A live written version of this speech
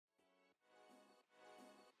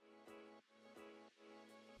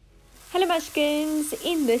Mushkins,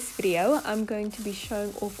 in this video I'm going to be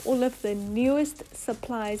showing off all of the newest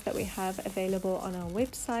supplies that we have available on our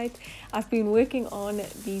website. I've been working on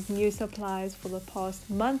these new supplies for the past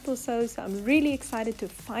month or so I'm really excited to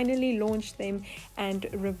finally launch them and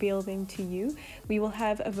reveal them to you. We will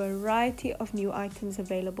have a variety of new items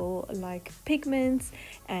available like pigments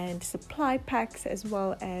and supply packs, as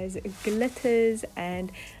well as glitters, and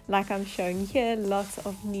like I'm showing here, lots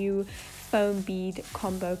of new foam bead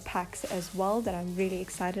combo packs as well that I'm really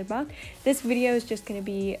excited about. This video is just going to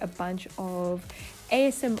be a bunch of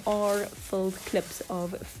ASMR filled clips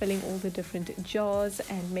of filling all the different jars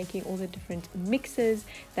and making all the different mixes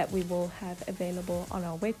that we will have available on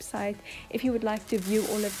our website. If you would like to view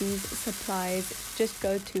all of these supplies, just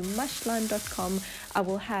go to mushline.com. I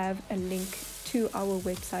will have a link to our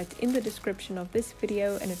website in the description of this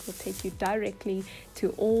video, and it will take you directly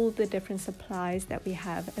to all the different supplies that we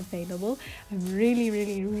have available. I'm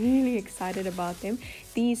really excited about them.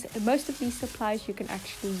 Most of these supplies you can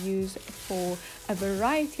actually use for a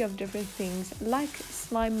variety of different things like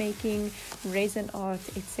slime making, resin art,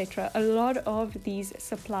 etc. A lot of these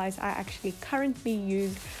supplies I actually currently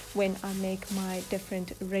use when I make my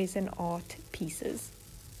different resin art pieces.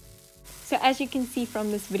 So as you can see from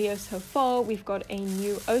this video so far, we've got a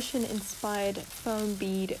new ocean inspired foam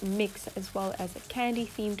bead mix as well as a candy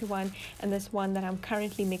themed one, and this one that I'm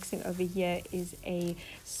currently mixing over here is a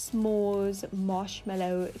s'mores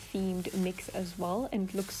marshmallow themed mix as well, and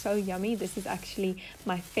it looks so yummy. This is actually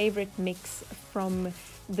my favorite mix from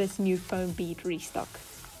this new foam bead restock.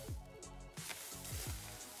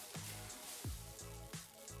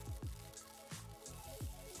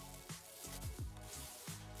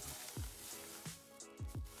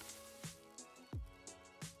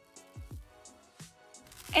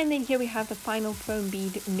 And then here we have the final foam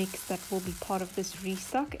bead mix that will be part of this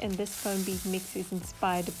restock, and this foam bead mix is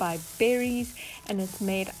inspired by berries, and it's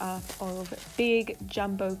made up of big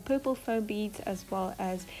jumbo purple foam beads as well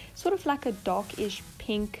as sort of like a darkish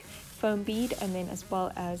pink foam bead, and then as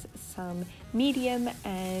well as some medium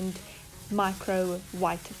and micro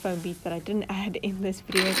white foam beads that I didn't add in this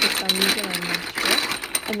video for some reason, I'm not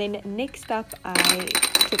sure. And then next up I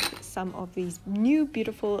took some of these new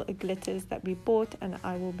beautiful glitters that we bought, and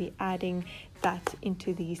I will be adding that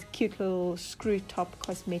into these cute little screw top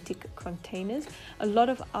cosmetic containers. A lot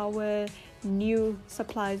of our new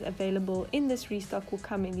supplies available in this restock will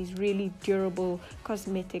come in these really durable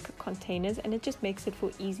cosmetic containers, and it just makes it for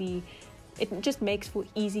easy. It just makes for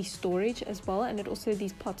easy storage as well, and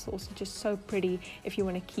these pots are also just so pretty if you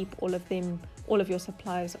want to keep all of your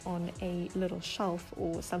supplies on a little shelf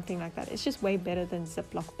or something like that. It's just way better than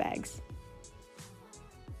Ziploc bags.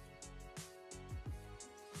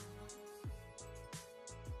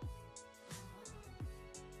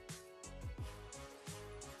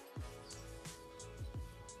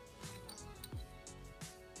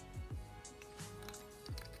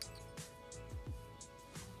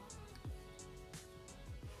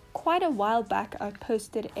 Quite a while back I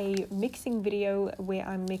posted a mixing video where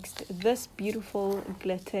I mixed this beautiful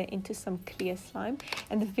glitter into some clear slime,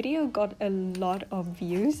 and the video got a lot of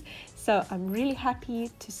views, so I'm really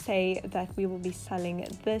happy to say that we will be selling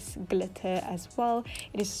this glitter as well.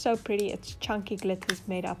 It is so pretty. It's chunky glitters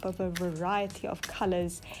made up of a variety of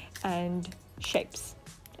colors and shapes,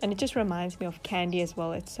 and it just reminds me of candy as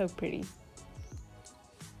well. It's so pretty.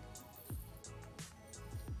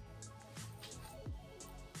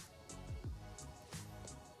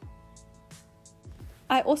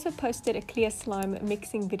 I also posted a clear slime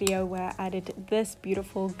mixing video where I added this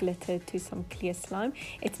beautiful glitter to some clear slime.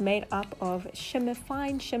 It's made up of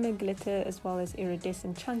fine shimmer glitter as well as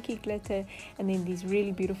iridescent chunky glitter, and then these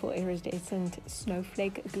really beautiful iridescent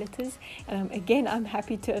snowflake glitters. And again, I'm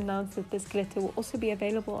happy to announce that this glitter will also be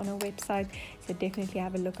available on our website, so definitely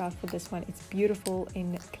have a look out for this one. It's beautiful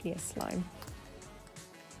in clear slime.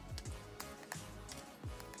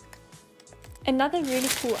 Another really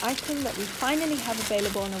cool item that we finally have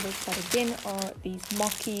available on our website again are these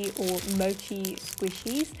mochi or mochi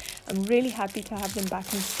squishies. I'm really happy to have them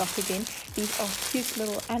back in stock again. These are cute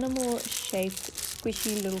little animal shaped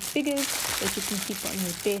squishy little figures that you can keep on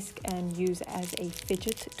your desk and use as a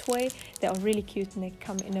fidget toy. They are really cute, and they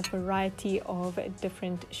come in a variety of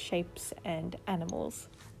different shapes and animals.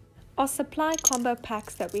 Our supply combo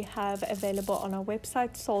packs that we have available on our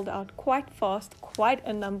website sold out quite fast, quite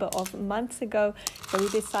a number of months ago, so we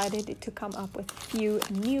decided to come up with a few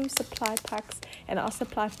new supply packs, and our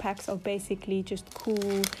supply packs are basically just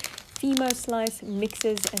cool Fimo slice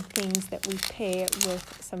mixes and things that we pair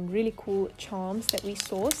with some really cool charms that we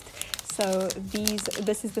sourced. So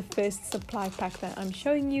this is the first supply pack that I'm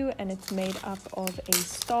showing you, and it's made up of a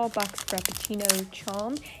Starbucks Frappuccino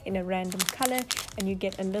charm in a random color, and you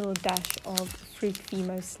get a little dash of fruit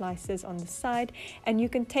Fimo slices on the side. And you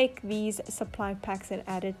can take these supply packs and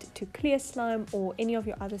add it to clear slime or any of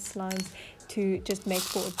your other slimes to just make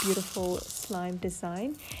for a beautiful slime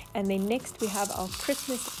design. And then next we have our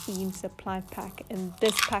Christmas themed supply pack, and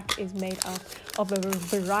this pack is made up of a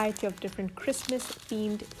variety of different Christmas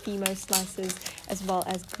themed Fimo slices, as well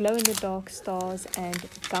as glow in the dark stars and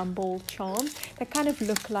gumball charms that kind of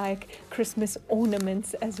look like Christmas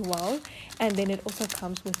ornaments as well. And then it also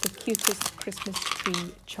comes with the cutest Christmas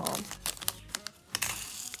tree charm.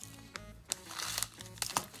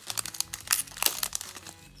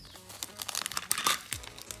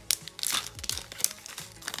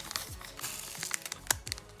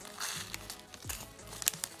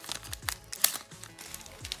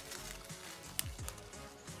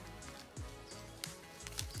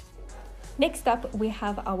 Next up, we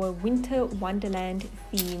have our Winter Wonderland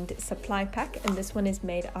themed supply pack, and this one is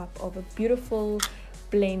made up of a beautiful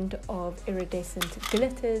blend of iridescent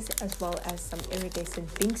glitters as well as some iridescent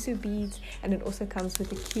bingsu beads, and it also comes with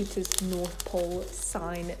the cutest North Pole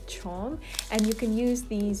sign charm. And you can use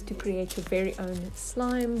these to create your very own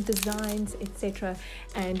slime designs, etc.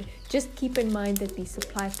 And just keep in mind that these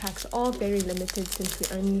supply packs are very limited since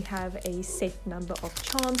we only have a set number of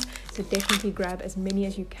charms, so definitely grab as many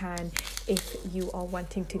as you can if you are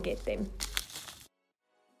wanting to get them.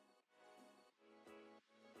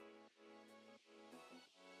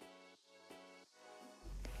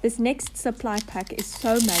 This next supply pack is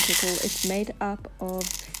so magical. It's made up of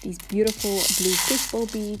these beautiful blue fishbowl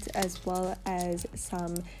beads as well as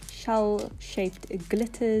some shell-shaped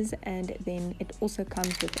glitters, and then it also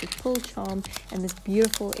comes with a pull charm and this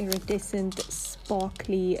beautiful iridescent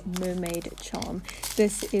sparkly mermaid charm.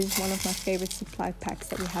 This is one of my favorite supply packs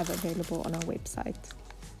that we have available on our website.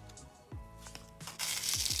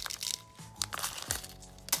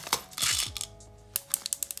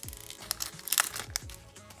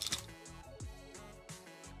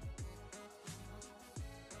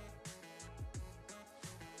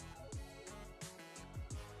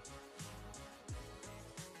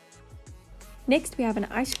 Next, we have an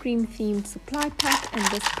ice cream themed supply pack, and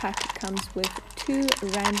this pack comes with 2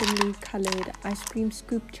 randomly colored ice cream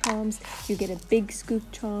scoop charms. You get a big scoop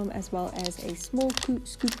charm as well as a small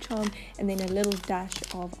scoop charm, and then a little dash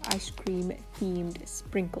of ice cream themed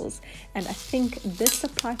sprinkles. And I think this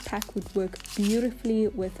supply pack would work beautifully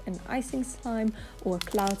with an icing slime or a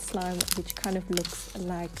cloud slime, which kind of looks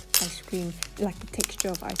like ice cream, like the texture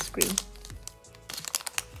of ice cream.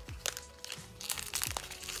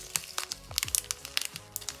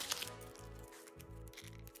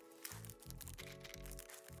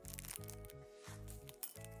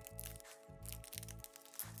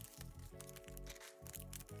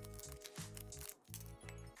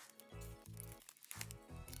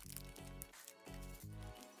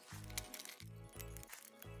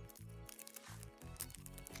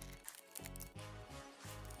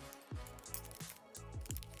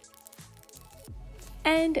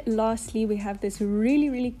 And lastly, we have this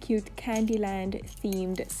really cute Candyland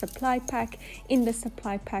themed supply pack. In the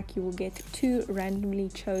supply pack, you will get 2 randomly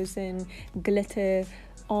chosen glitter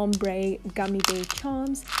ombre gummy bear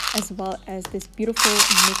charms, as well as this beautiful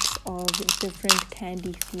mix of different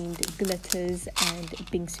candy themed glitters and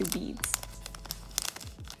bingsu beads.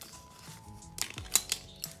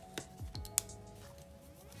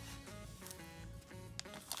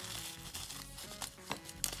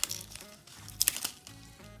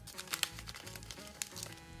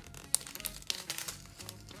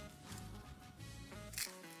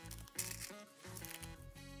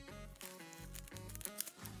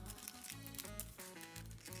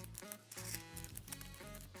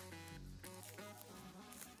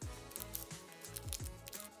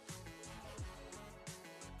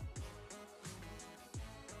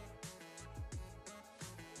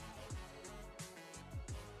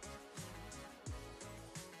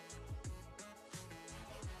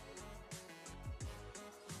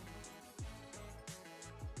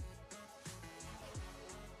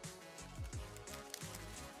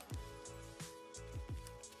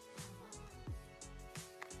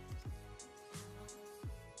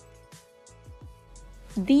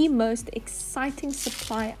 The most exciting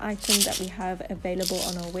supply item that we have available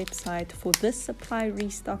on our website for this supply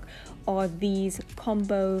restock are these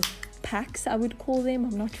combo packs, I would call them.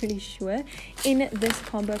 I'm not really sure. In this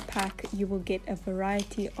combo pack, you will get a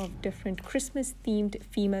variety of different Christmas themed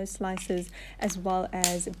Fimo slices, as well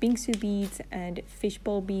as bingsu beads and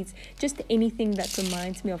fishbowl beads. Just anything that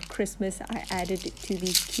reminds me of Christmas, I added to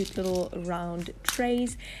these cute little round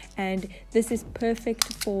trays. And this is perfect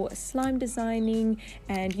for slime designing,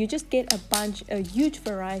 and you just get a huge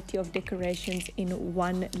variety of decorations in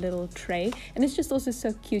one little tray. And it's just also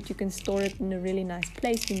so cute. You can store it in a really nice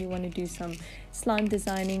place when you want to do some slime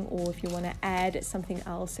designing, or if you want to add something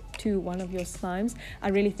else to one of your slimes. I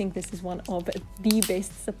really think this is one of the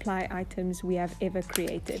best supply items we have ever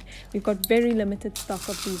created. We've got very limited stock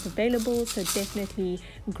of these available, so definitely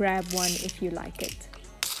grab one if you like it.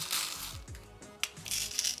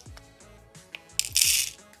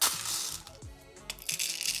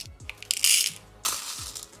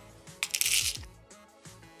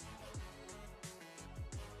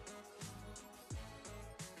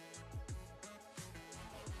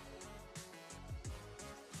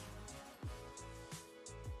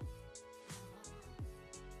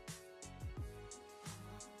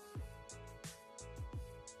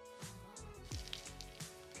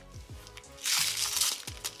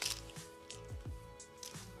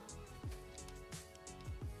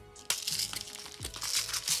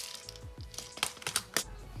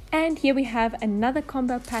 And here we have another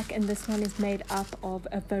combo pack, and this one is made up of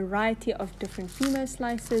a variety of different Fimo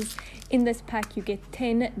slices. In this pack you get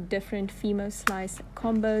 10 different Fimo slice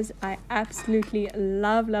combos. I absolutely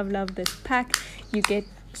love this pack. You get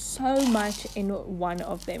so much in one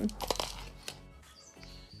of them.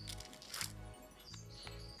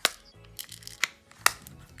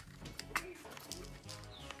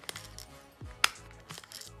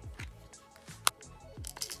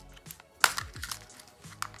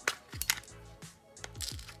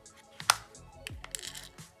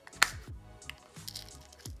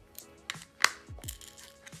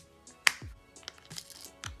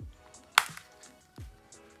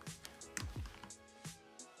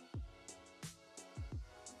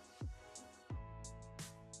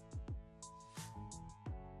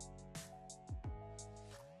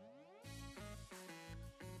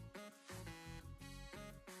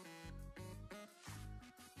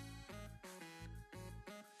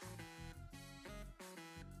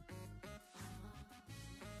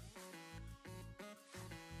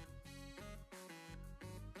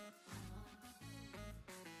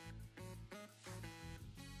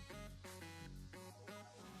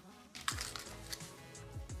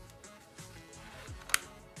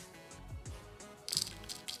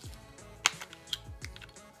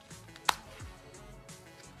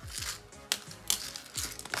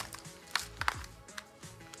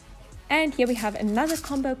 And here we have another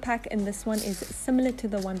combo pack, and this one is similar to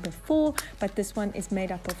the one before, but this one is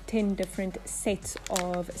made up of 10 different sets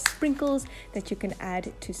of sprinkles that you can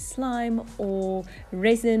add to slime or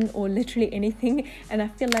resin or literally anything. And I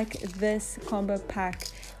feel like this combo pack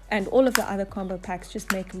and all of the other combo packs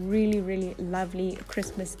just make really lovely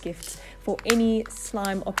Christmas gifts for any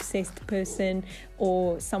slime obsessed person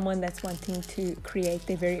or someone that's wanting to create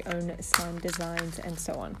their very own slime designs and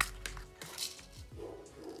so on.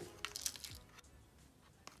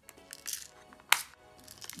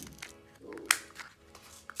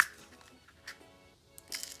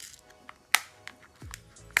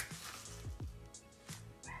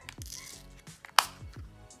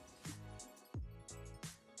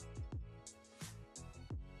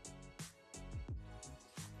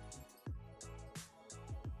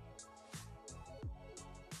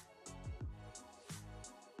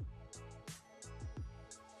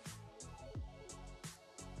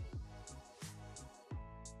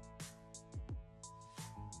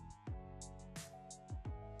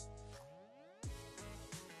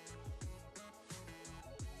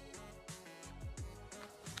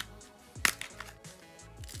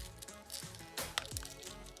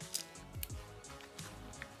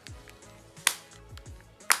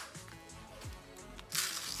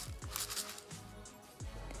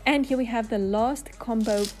 And here we have the last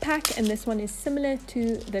combo pack, and this one is similar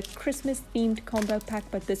to the Christmas themed combo pack,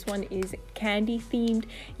 but this one is candy themed.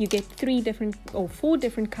 You get 4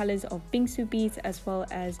 different colors of bingsu beads, as well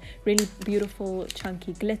as really beautiful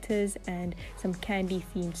chunky glitters and some candy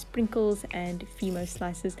themed sprinkles and Fimo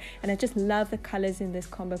slices. And I just love the colors in this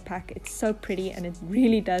combo pack. It's so pretty, and it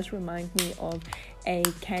really does remind me of a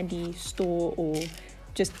candy store or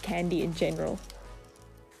just candy in general.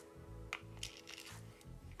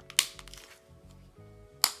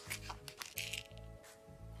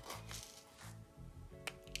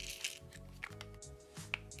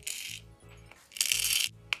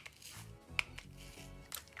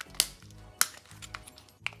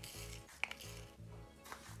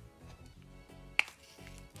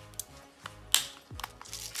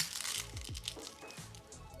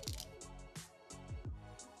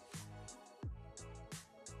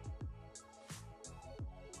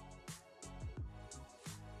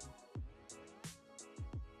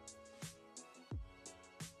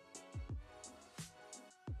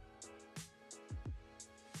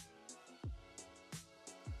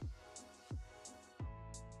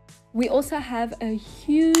 We also have a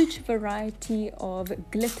huge variety of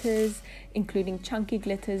glitters, including chunky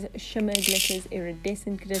glitters, shimmer glitters,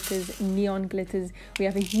 iridescent glitters, neon glitters. We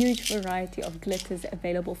have a huge variety of glitters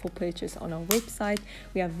available for purchase on our website.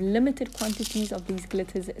 We have limited quantities of these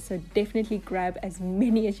glitters, so definitely grab as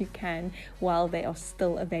many as you can while they are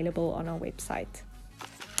still available on our website.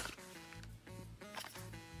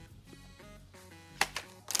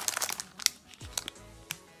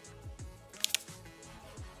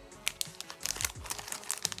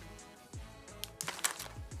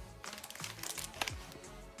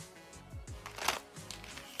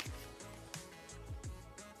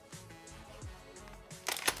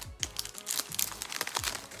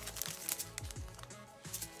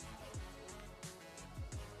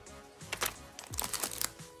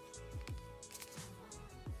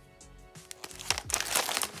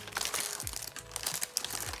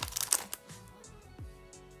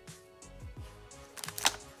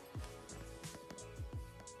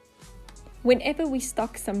 Whenever we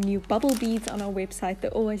stock some new bubble beads on our website, they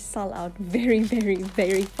always sell out very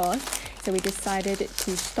fast. So we decided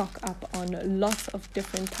to stock up on lots of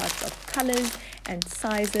different types of colors and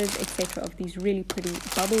sizes, etc. of these really pretty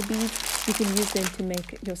bubble beads. You can use them to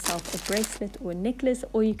make yourself a bracelet or a necklace,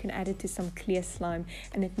 or you can add it to some clear slime,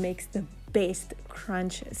 and it makes the best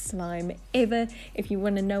crunch slime ever. If you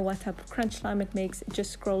want to know what type of crunch slime it makes,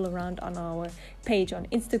 just scroll around on our page on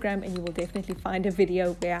Instagram and you will definitely find a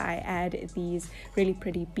video where I add these really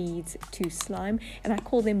pretty beads to slime. And I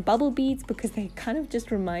call them bubble beads because they kind of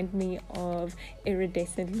just remind me of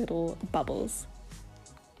iridescent little bubbles.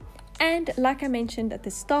 And like I mentioned at the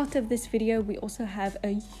start of this video, we also have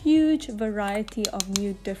a huge variety of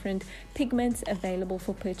new different pigments available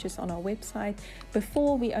for purchase on our website.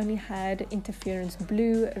 Before, we only had interference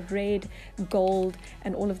blue, red, gold,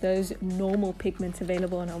 and all of those normal pigments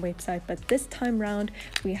available on our website. But this time round,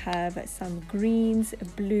 we have some greens,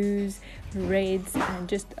 blues, reds, and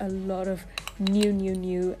just a lot of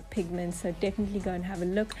new pigments. So definitely go and have a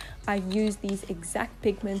look. I use these exact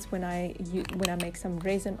pigments when I make some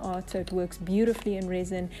resin art, so it works beautifully in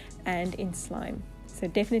resin and in slime. So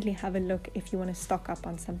definitely have a look if you want to stock up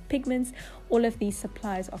on some pigments. All of these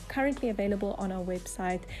supplies are currently available on our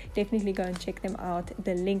website. Definitely go and check them out.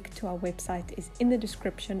 The link to our website is in the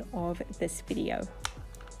description of this video.